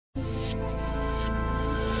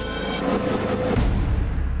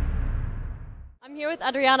I'm here with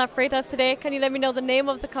Adriana Freitas today. Can you let me know the name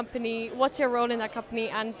of the company, what's your role in that company,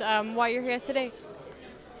 and why you're here today?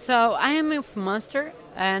 So I am with Monster,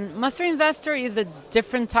 and Monster Investor is a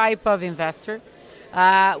different type of investor.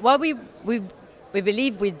 What we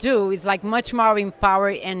believe we do is like much more empower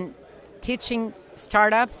and teaching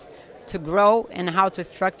startups to grow and how to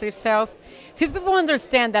structure itself. Few people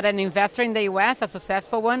understand that an investor in the US, a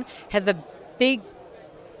successful one, has a big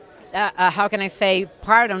how can I say,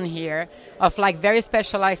 part on here of like very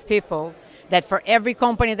specialized people that for every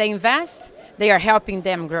company they invest, they are helping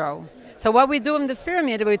them grow. So what we do in this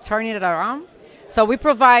pyramid, we turn it around. So we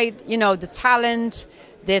provide, the talent,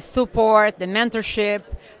 the support, the mentorship.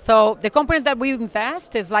 So the companies that we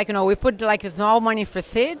invest is like, we put like small money for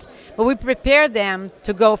seed, but we prepare them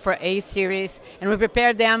to go for A series, and we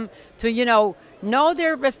prepare them to, know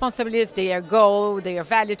their responsibilities, their goal, their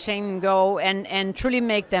value chain goal, and truly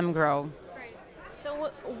make them grow. Right. So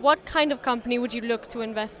what kind of company would you look to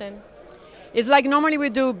invest in? It's like normally we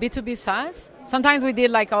do B2B SaaS. Sometimes we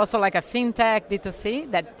did also like a fintech B2C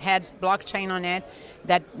that had blockchain on it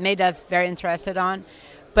that made us very interested on.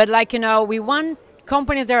 But we want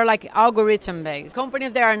companies that are like algorithm based.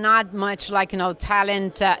 Companies that are not much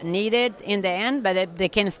talent needed in the end, but they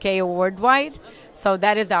can scale worldwide. So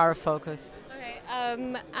that is our focus.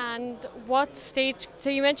 And what stage? So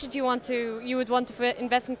you mentioned you would want to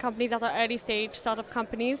invest in companies that are early stage startup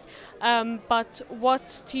companies. But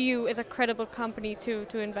what to you is a credible company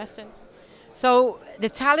to invest in? So the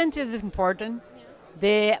talent is important.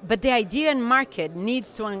 But the idea and market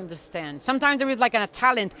needs to understand. Sometimes there is like a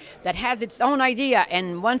talent that has its own idea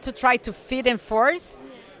and want to try to fit and force.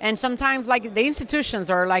 And sometimes like the institutions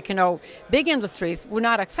or big industries will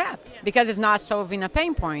not accept because it's not solving a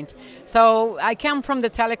pain point. So I come from the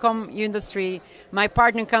telecom industry. My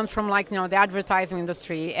partner comes from the advertising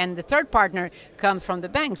industry, and the third partner comes from the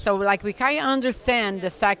bank. So we kind of understand the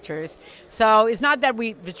sectors. So it's not that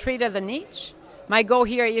we treat as a niche. My goal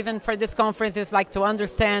here, even for this conference, is to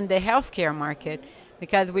understand the healthcare market,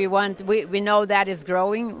 because we know that is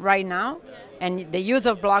growing right now, and the use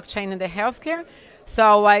of blockchain in the healthcare.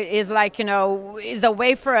 So it's it's a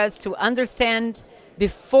way for us to understand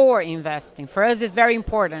before investing. For us, it's very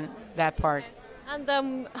important, that part.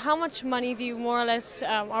 And how much money do you more or less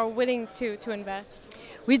are willing to invest?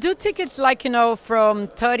 We do tickets from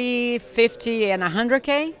 30, 50, and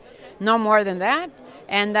 100K, no more than that.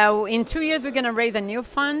 And in 2 years, we're going to raise a new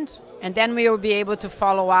fund, and then we will be able to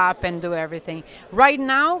follow up and do everything. Right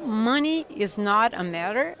now, money is not a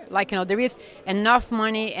matter. There is enough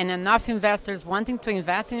money and enough investors wanting to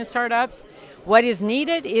invest in startups. What is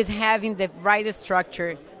needed is having the right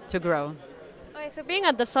structure to grow. Okay, so being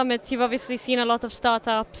at the summit, you've obviously seen a lot of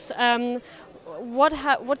startups.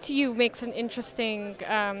 What to you makes an interesting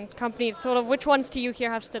company? Sort of which ones to you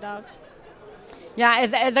here have stood out? Yeah,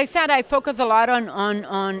 as I said, I focus a lot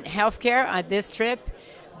on healthcare at this trip.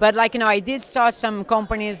 But I did saw some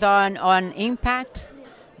companies on impact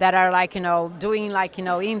that are doing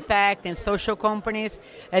impact and social companies.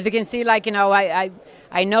 As you can see,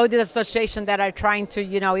 I know the association that are trying to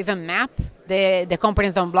even map the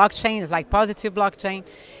companies on blockchain. It's Positive Blockchain,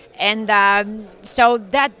 and so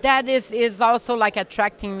that is also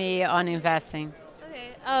attracting me on investing.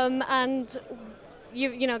 Okay, and.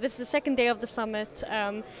 This is the second day of the summit.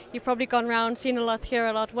 You've probably gone around, seen a lot, hear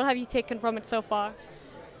a lot. What have you taken from it so far?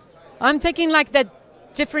 I'm taking that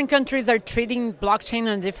different countries are treating blockchain in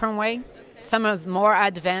a different way. Okay. Some are more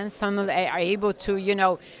advanced. Some are able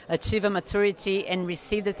to, achieve a maturity and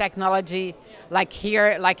receive the technology.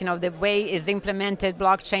 Here, the way is implemented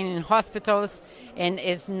blockchain in hospitals, and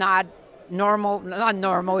is not normal.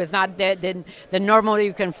 It's not the normal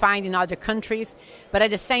you can find in other countries. But at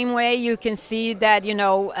the same way, you can see that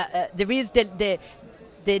there is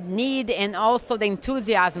the need and also the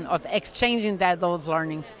enthusiasm of exchanging those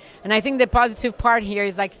learnings. And I think the positive part here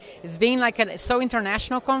is it's being a so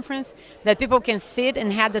international conference that people can sit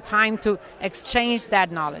and have the time to exchange that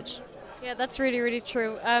knowledge. Yeah, that's really, really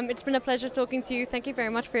true. It's been a pleasure talking to you. Thank you very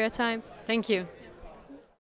much for your time. Thank you.